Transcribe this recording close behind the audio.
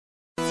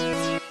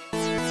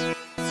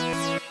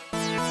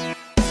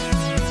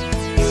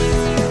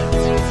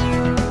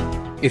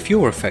If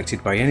you're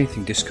affected by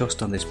anything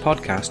discussed on this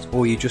podcast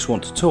or you just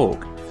want to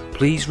talk,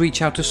 please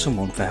reach out to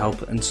someone for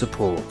help and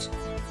support.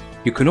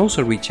 You can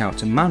also reach out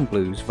to Man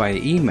Blues via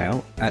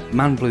email at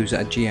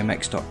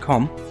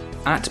manblues@gmx.com,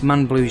 at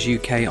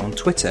manbluesuk on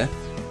Twitter,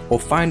 or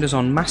find us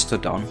on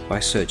Mastodon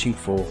by searching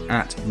for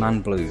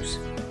 @manblues.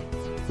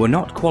 We're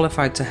not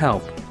qualified to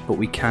help, but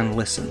we can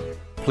listen.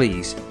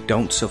 Please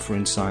don't suffer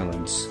in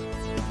silence.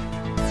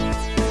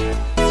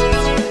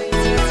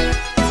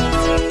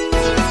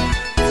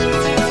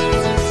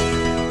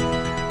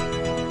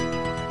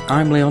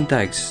 I'm Leon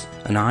Deggs,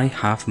 and I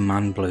have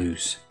Man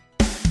Blues.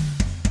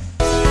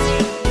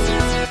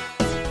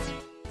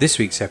 This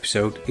week's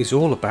episode is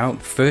all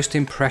about first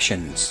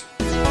impressions.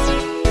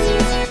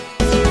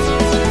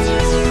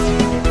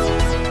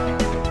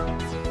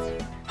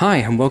 Hi,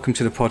 and welcome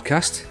to the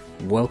podcast.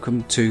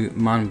 Welcome to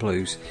Man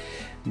Blues.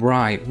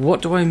 Right,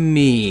 what do I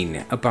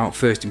mean about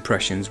first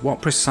impressions?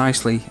 What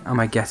precisely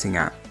am I getting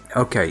at?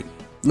 Okay,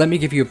 let me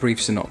give you a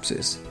brief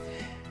synopsis.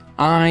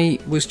 I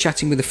was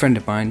chatting with a friend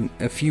of mine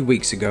a few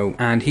weeks ago,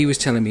 and he was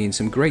telling me in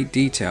some great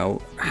detail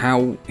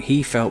how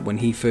he felt when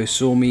he first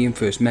saw me and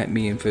first met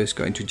me and first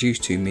got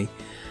introduced to me,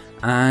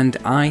 and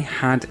I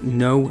had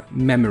no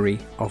memory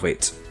of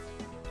it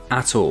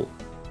at all.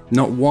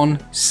 Not one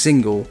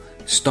single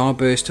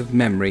starburst of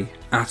memory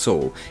at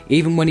all.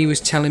 Even when he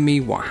was telling me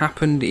what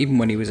happened, even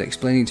when he was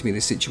explaining to me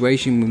the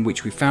situation in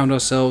which we found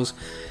ourselves,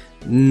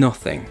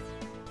 nothing.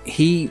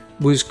 He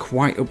was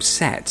quite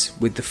upset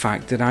with the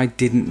fact that I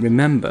didn't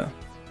remember.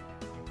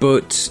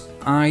 But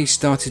I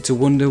started to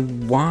wonder,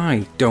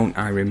 why don't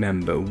I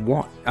remember?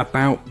 What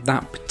about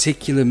that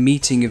particular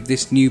meeting of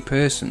this new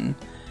person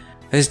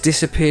has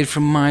disappeared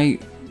from my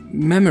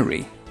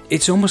memory?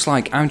 It's almost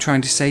like I'm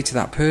trying to say to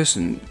that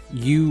person,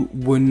 you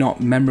were not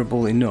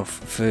memorable enough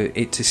for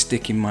it to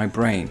stick in my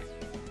brain.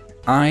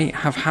 I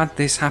have had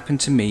this happen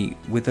to me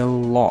with a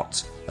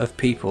lot of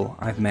people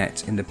I've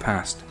met in the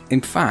past.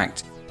 In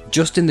fact,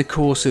 just in the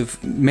course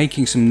of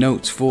making some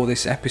notes for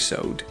this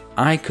episode,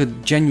 I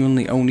could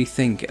genuinely only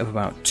think of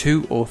about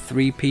 2 or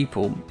 3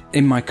 people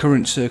in my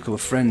current circle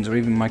of friends, or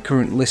even my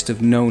current list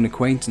of known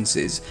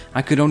acquaintances.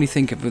 I could only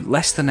think of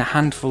less than a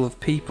handful of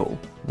people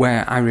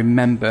where I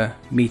remember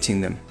meeting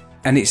them.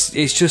 And it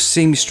just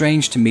seems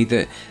strange to me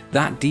that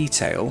that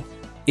detail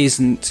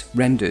isn't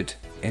rendered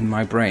in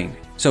my brain.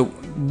 So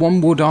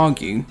one would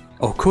argue,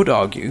 or could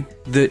argue,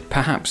 that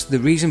perhaps the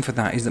reason for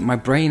that is that my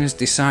brain has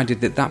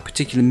decided that that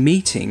particular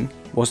meeting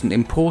wasn't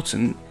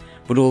important,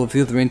 but all of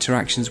the other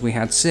interactions we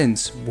had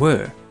since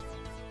were.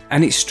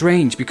 And it's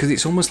strange because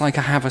it's almost like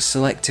I have a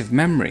selective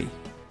memory.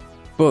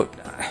 But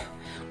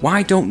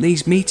why don't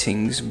these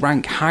meetings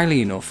rank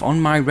highly enough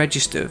on my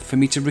register for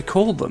me to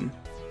recall them?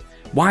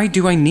 Why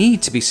do I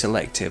need to be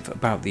selective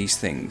about these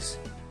things?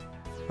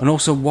 And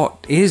also,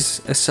 what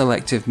is a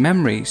selective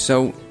memory?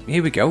 So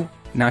here we go,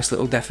 nice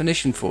little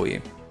definition for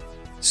you.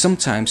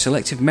 Sometimes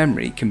selective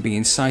memory can be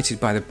incited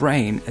by the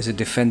brain as a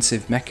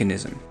defensive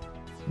mechanism,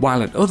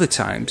 while at other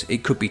times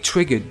it could be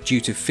triggered due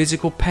to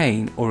physical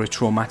pain or a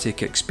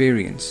traumatic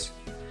experience.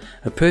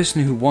 A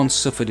person who once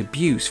suffered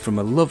abuse from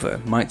a lover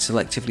might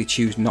selectively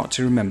choose not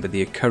to remember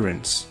the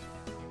occurrence.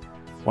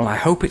 Well, I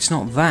hope it's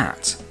not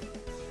that,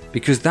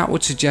 because that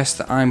would suggest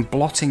that I'm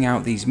blotting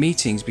out these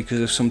meetings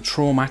because of some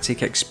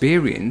traumatic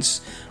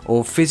experience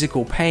or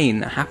physical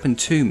pain that happened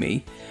to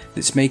me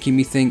that's making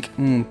me think,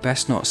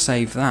 best not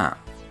save that.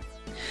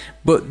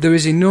 But there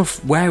is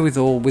enough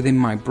wherewithal within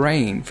my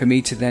brain for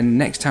me to then,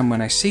 next time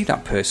when I see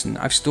that person,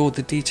 I've stored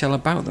the detail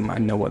about them. I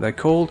know what they're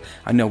called,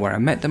 I know where I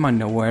met them, I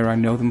know where I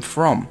know them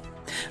from.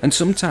 And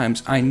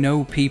sometimes I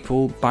know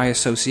people by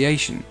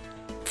association.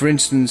 For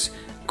instance,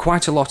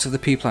 quite a lot of the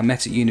people I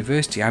met at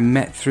university I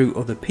met through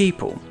other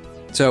people.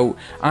 So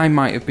I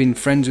might have been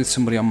friends with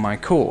somebody on my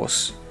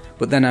course,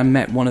 but then I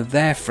met one of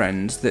their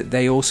friends that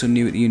they also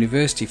knew at the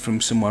university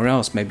from somewhere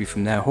else, maybe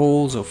from their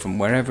halls or from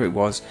wherever it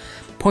was.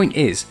 Point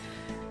is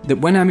that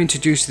when I'm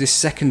introduced to this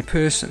second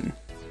person,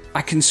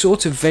 I can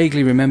sort of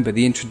vaguely remember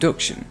the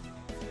introduction,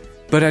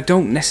 but I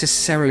don't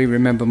necessarily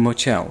remember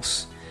much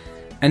else.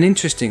 And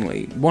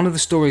interestingly, one of the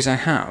stories I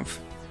have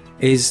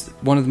is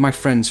one of my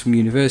friends from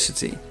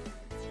university.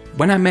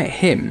 When I met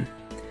him,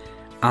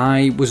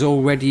 I was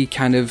already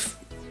kind of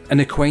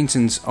an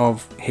acquaintance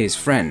of his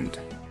friend.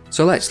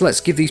 So let's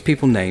give these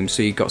people names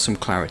so you've got some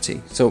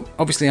clarity. So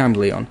obviously I'm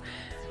Leon.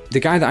 The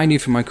guy that I knew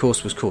from my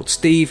course was called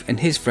Steve, and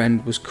his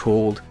friend was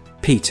called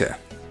Peter.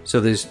 So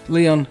there's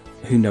Leon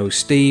who knows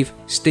Steve,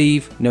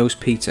 Steve knows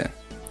Peter.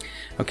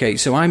 Okay,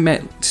 so I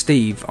met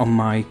Steve on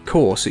my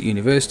course at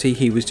university.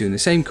 He was doing the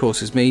same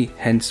course as me,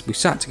 hence we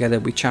sat together,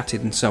 we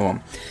chatted and so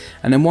on.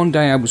 And then one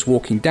day I was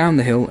walking down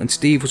the hill and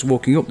Steve was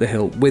walking up the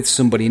hill with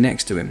somebody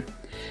next to him.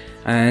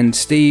 And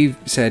Steve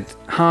said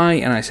hi,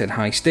 and I said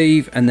hi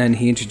Steve, and then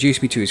he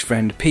introduced me to his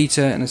friend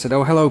Peter, and I said,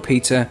 oh hello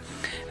Peter,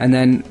 and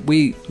then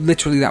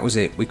that was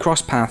it. We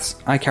crossed paths,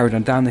 I carried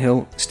on down the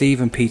hill,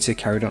 Steve and Peter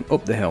carried on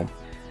up the hill.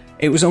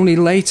 It was only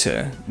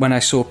later when I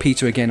saw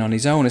Peter again on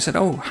his own. I said,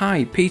 oh,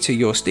 hi, Peter,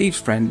 you're Steve's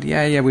friend.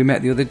 Yeah, we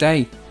met the other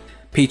day.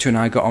 Peter and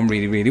I got on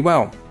really, really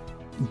well.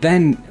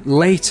 then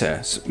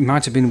later, it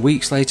might have been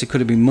weeks later,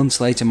 could have been months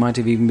later, might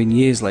have even been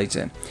years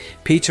later,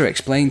 Peter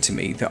explained to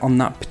me that on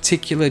that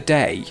particular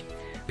day,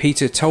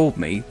 Peter told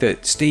me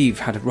that Steve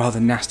had a rather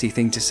nasty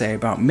thing to say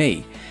about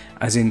me,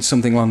 as in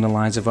something along the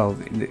lines of, oh,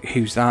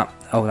 who's that?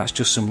 Oh, that's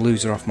just some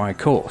loser off my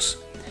course.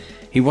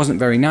 He wasn't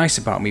very nice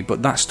about me,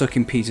 but that stuck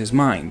in Peter's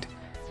mind.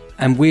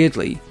 And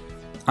weirdly,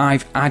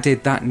 I've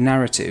added that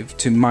narrative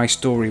to my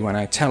story when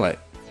I tell it.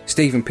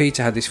 Steve and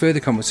Peter had this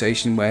further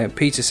conversation where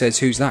Peter says,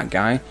 who's that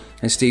guy?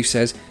 And Steve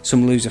says,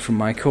 some loser from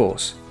my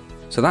course.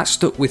 So that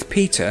stuck with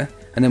Peter,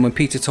 and then when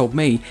Peter told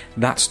me,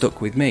 that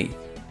stuck with me.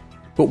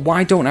 But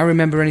why don't I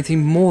remember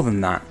anything more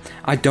than that?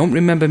 I don't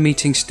remember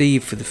meeting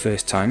Steve for the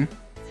first time.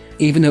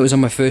 Even though it was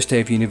on my first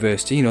day of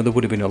university, there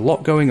would have been a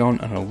lot going on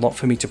and a lot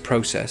for me to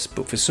process,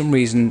 but for some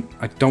reason,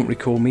 I don't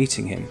recall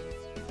meeting him.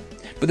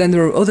 But then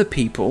there are other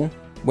people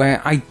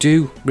where I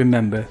do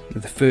remember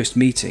the first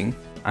meeting,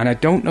 and I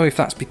don't know if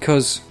that's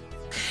because...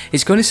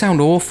 It's going to sound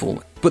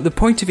awful, but the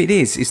point of it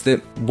is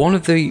that one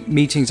of the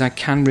meetings I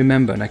can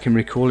remember, and I can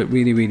recall it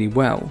really, really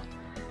well,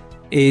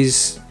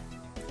 is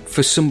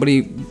for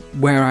somebody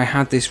where I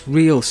had this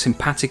real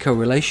simpatico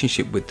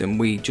relationship with them.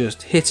 We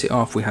just hit it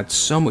off, we had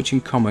so much in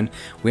common,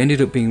 we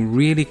ended up being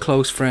really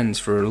close friends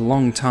for a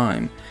long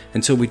time,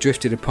 until we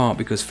drifted apart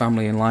because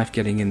family and life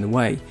getting in the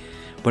way.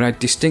 But I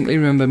distinctly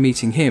remember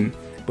meeting him,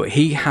 but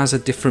he has a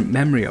different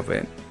memory of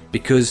it,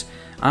 because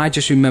I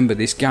just remember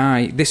this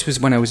guy. This was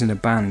when I was in a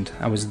band.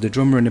 I was the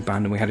drummer in a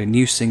band and we had a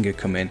new singer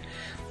come in.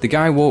 The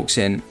guy walks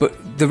in,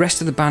 but the rest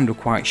of the band were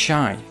quite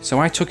shy, so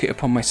I took it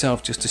upon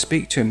myself just to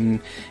speak to him.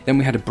 And then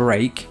we had a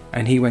break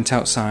and he went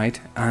outside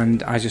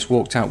and I just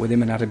walked out with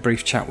him and had a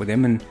brief chat with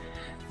him. And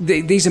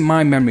these are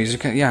my memories.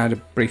 Yeah, I had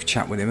a brief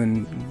chat with him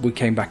and we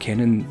came back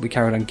in and we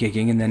carried on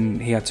gigging, and then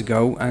he had to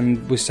go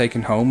and was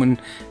taken home and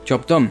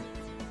job done.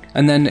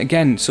 And then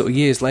again, sort of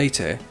years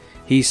later,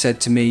 he said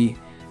to me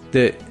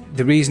that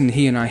the reason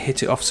he and I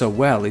hit it off so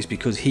well is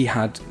because he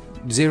had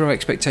zero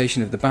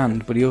expectation of the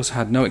band, but he also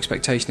had no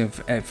expectation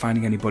of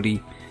finding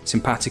anybody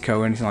simpatico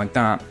or anything like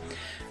that.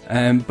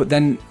 But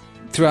then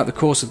throughout the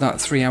course of that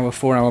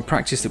 4-hour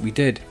practice that we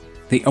did,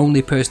 the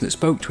only person that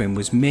spoke to him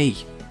was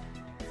me.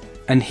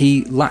 And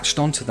he latched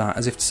onto that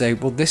as if to say,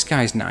 well, this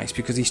guy's nice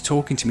because he's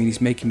talking to me and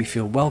he's making me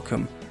feel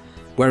welcome.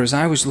 Whereas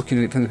I was looking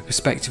at it from the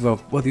perspective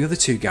of, well, the other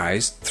 2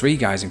 guys, 3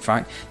 guys in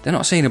fact, they're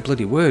not saying a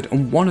bloody word,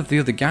 and one of the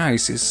other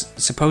guys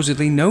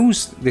supposedly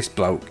knows this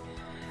bloke.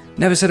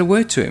 Never said a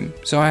word to him.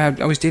 So I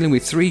was dealing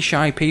with 3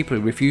 shy people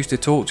who refused to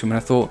talk to him, and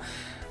I thought,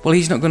 well,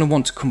 he's not going to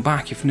want to come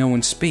back if no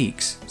one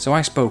speaks. So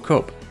I spoke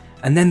up.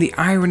 And then the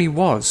irony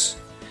was,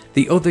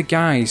 the other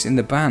guys in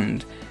the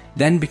band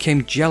then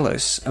became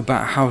jealous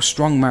about how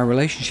strong my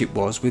relationship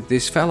was with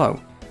this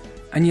fellow.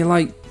 And you're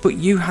like, but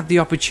you had the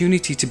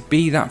opportunity to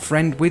be that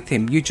friend with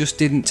him, you just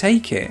didn't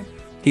take it.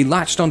 He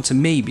latched onto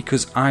me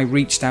because I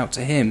reached out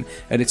to him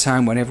at a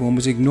time when everyone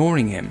was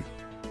ignoring him.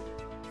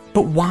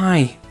 But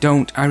why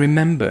don't I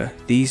remember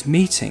these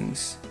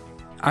meetings?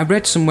 I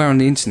read somewhere on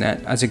the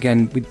internet, as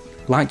again, we'd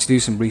like to do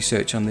some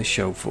research on this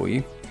show for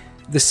you.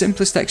 The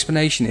simplest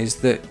explanation is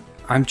that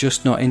I'm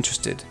just not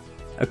interested.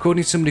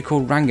 According to somebody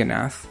called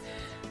Ranganath,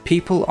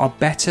 people are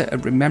better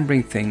at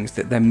remembering things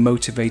that they're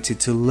motivated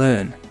to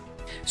learn.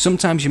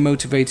 Sometimes you're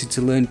motivated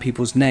to learn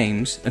people's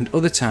names, and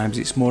other times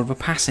it's more of a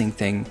passing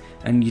thing,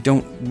 and you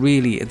don't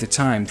really at the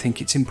time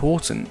think it's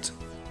important.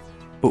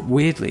 But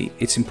weirdly,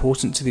 it's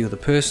important to the other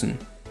person.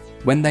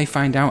 When they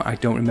find out I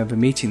don't remember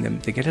meeting them,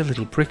 they get a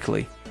little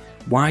prickly.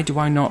 Why do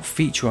I not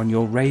feature on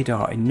your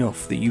radar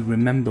enough that you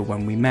remember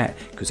when we met?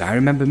 Because I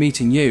remember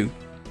meeting you.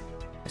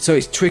 So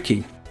it's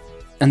tricky,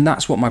 and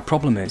that's what my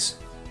problem is.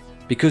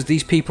 Because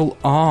these people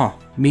are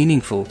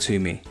meaningful to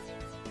me.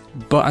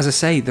 But as I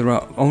say, there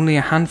are only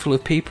a handful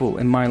of people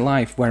in my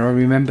life where I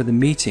remember the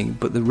meeting,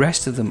 but the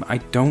rest of them I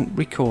don't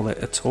recall it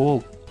at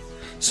all.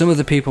 Some of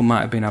the people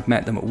might have been I've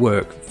met them at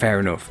work, fair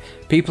enough.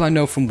 People I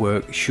know from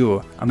work,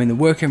 sure, I'm in the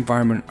work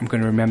environment, I'm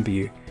going to remember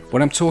you.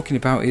 What I'm talking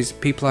about is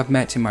people I've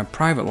met in my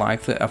private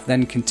life that I've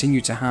then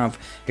continued to have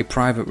a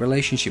private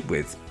relationship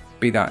with,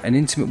 be that an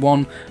intimate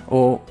one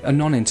or a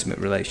non-intimate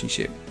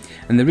relationship.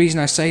 And the reason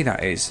I say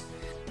that is,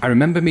 I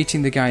remember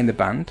meeting the guy in the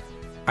band.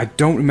 I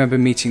don't remember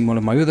meeting one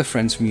of my other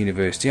friends from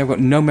university. I've got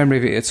no memory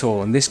of it at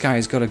all, and this guy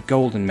has got a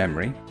golden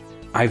memory.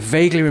 I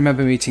vaguely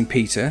remember meeting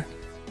Peter,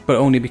 but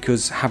only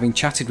because having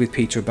chatted with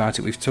Peter about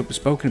it, we've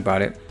spoken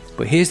about it.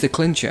 But here's the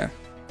clincher.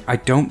 I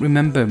don't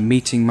remember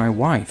meeting my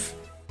wife.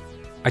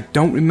 I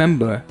don't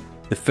remember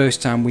the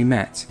first time we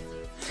met.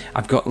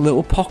 I've got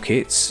little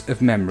pockets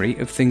of memory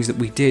of things that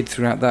we did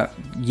throughout that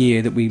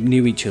year that we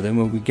knew each other and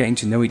we were getting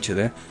to know each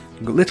other.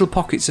 I've got little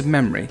pockets of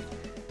memory,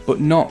 but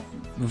not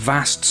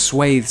vast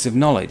swathes of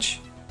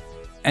knowledge.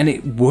 And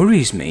it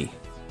worries me.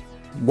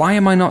 Why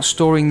am I not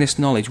storing this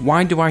knowledge?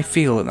 Why do I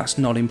feel that that's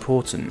not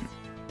important?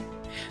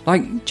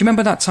 Like, do you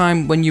remember that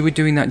time when you were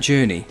doing that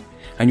journey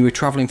and you were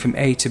travelling from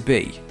A to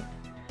B?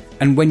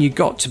 And when you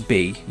got to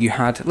B, you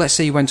had, let's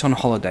say you went on a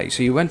holiday.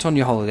 So you went on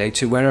your holiday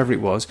to wherever it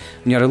was,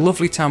 and you had a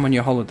lovely time on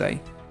your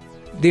holiday.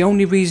 The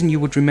only reason you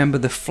would remember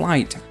the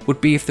flight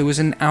would be if there was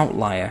an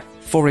outlier.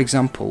 For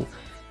example,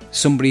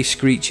 somebody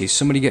screeches,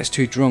 somebody gets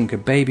too drunk, a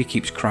baby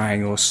keeps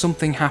crying, or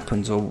something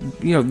happens, or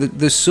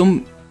there's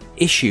some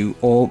issue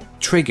or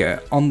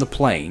trigger on the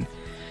plane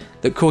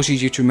that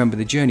causes you to remember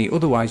the journey.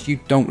 Otherwise, you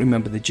don't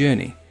remember the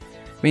journey.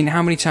 I mean,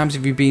 how many times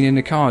have you been in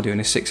a car doing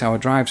a 6-hour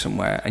drive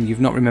somewhere and you've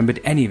not remembered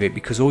any of it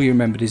because all you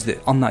remembered is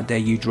that on that day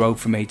you drove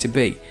from A to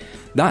B?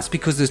 That's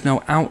because there's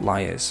no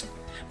outliers.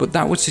 But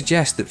that would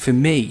suggest that for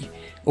me,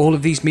 all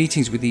of these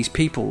meetings with these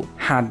people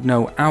had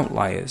no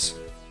outliers.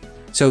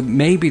 So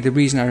maybe the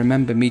reason I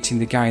remember meeting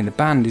the guy in the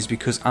band is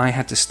because I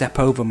had to step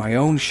over my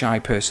own shy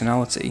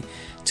personality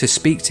to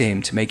speak to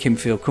him, to make him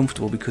feel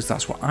comfortable, because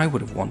that's what I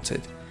would have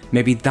wanted.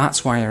 Maybe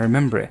that's why I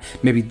remember it.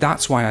 Maybe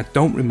that's why I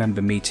don't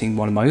remember meeting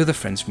one of my other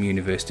friends from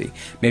university.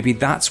 Maybe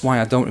that's why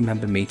I don't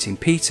remember meeting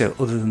Peter,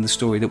 other than the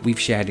story that we've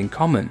shared in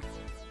common.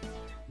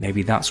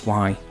 Maybe that's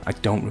why I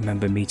don't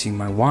remember meeting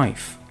my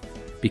wife.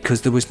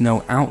 Because there was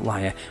no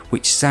outlier,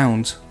 which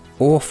sounds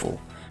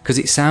awful, because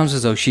it sounds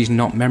as though she's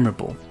not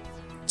memorable.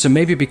 So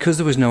maybe because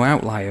there was no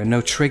outlier, no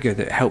trigger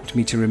that helped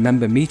me to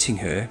remember meeting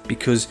her,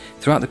 because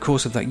throughout the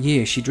course of that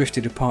year she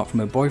drifted apart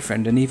from her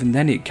boyfriend, and even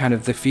then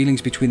the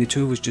feelings between the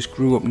two of us just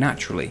grew up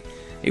naturally.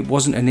 It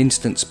wasn't an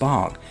instant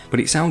spark,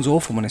 but it sounds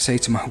awful when I say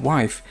to my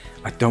wife,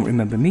 I don't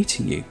remember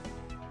meeting you.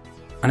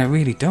 And I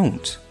really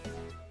don't.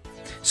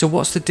 So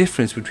what's the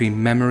difference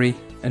between memory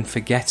and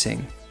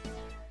forgetting?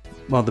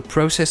 Well, the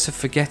process of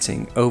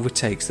forgetting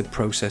overtakes the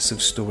process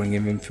of storing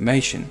of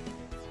information.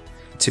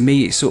 To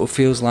me, it sort of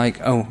feels like,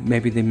 oh,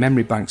 maybe the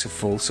memory banks are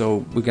full, so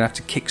we're going to have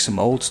to kick some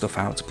old stuff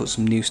out to put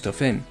some new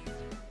stuff in.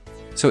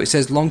 So it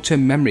says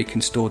long-term memory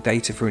can store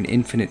data for an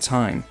infinite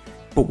time,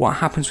 but what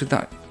happens with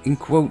that, in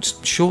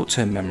quotes,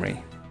 short-term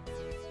memory?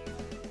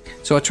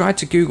 So I tried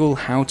to Google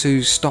how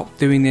to stop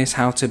doing this,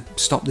 how to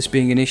stop this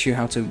being an issue,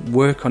 how to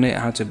work on it,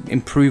 how to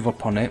improve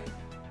upon it.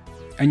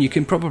 And you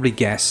can probably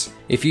guess,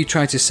 if you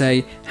try to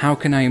say, how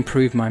can I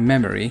improve my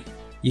memory?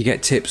 You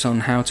get tips on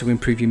how to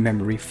improve your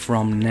memory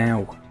from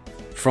now.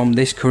 From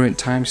this current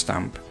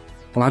timestamp.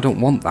 Well, I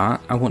don't want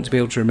that. I want to be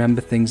able to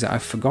remember things that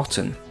I've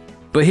forgotten.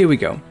 But here we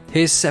go.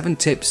 Here's 7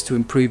 tips to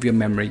improve your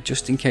memory,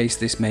 just in case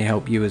this may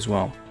help you as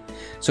well.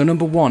 So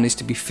number 1 is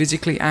to be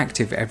physically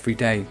active every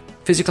day.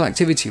 Physical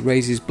activity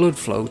raises blood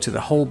flow to the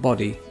whole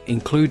body,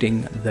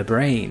 including the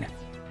brain.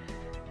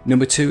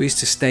 Number 2 is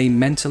to stay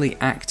mentally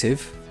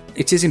active.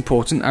 It is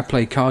important. I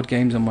play card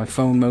games on my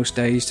phone most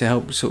days to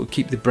help sort of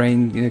keep the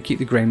brain, keep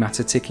the grey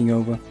matter ticking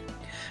over.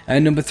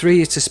 Number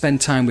 3 is to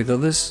spend time with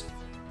others.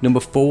 Number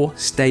 4,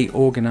 stay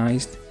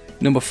organised.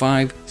 Number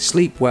 5,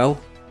 sleep well.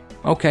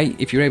 Okay,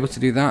 if you're able to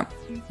do that,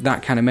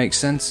 that kind of makes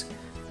sense.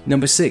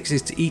 Number 6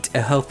 is to eat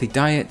a healthy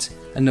diet.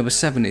 And number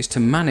 7 is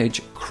to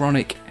manage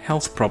chronic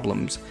health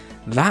problems.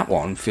 That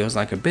one feels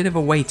like a bit of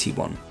a weighty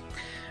one.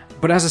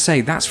 But as I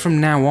say, that's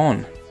from now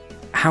on.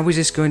 How is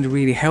this going to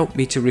really help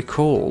me to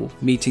recall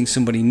meeting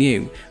somebody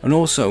new? And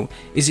also,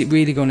 is it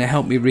really going to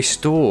help me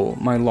restore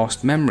my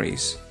lost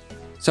memories?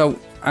 So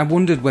I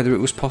wondered whether it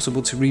was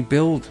possible to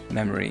rebuild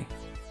memory.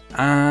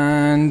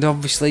 And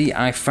obviously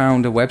I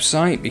found a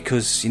website,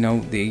 because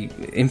the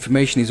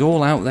information is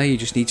all out there, you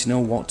just need to know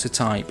what to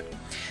type.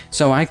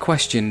 So I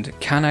questioned,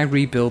 can I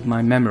rebuild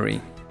my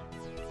memory?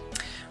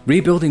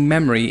 Rebuilding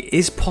memory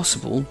is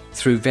possible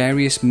through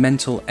various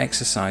mental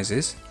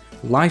exercises,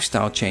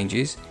 lifestyle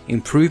changes,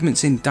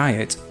 improvements in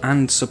diet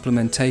and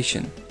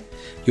supplementation.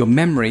 Your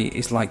memory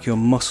is like your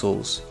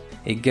muscles.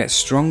 It gets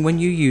strong when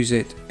you use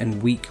it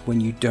and weak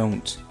when you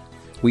don't.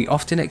 We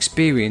often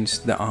experience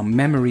that our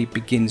memory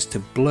begins to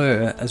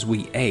blur as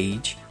we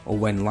age, or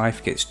when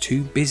life gets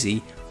too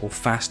busy or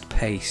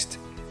fast-paced.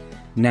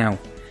 Now,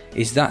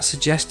 is that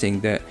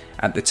suggesting that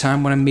at the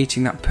time when I'm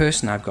meeting that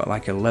person, I've got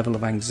like a level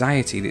of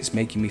anxiety that's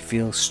making me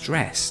feel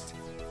stressed?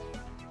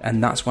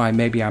 And that's why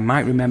maybe I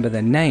might remember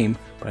their name,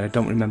 but I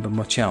don't remember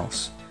much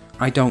else.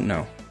 I don't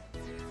know.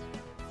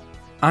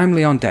 I'm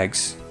Leon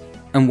Deggs,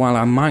 and while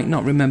I might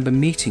not remember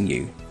meeting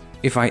you,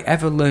 if I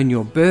ever learn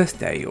your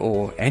birthday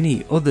or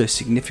any other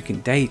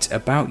significant date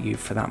about you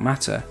for that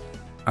matter,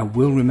 I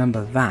will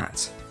remember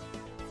that,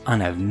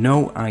 and I have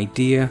no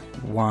idea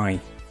why.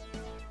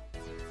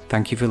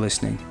 Thank you for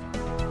listening.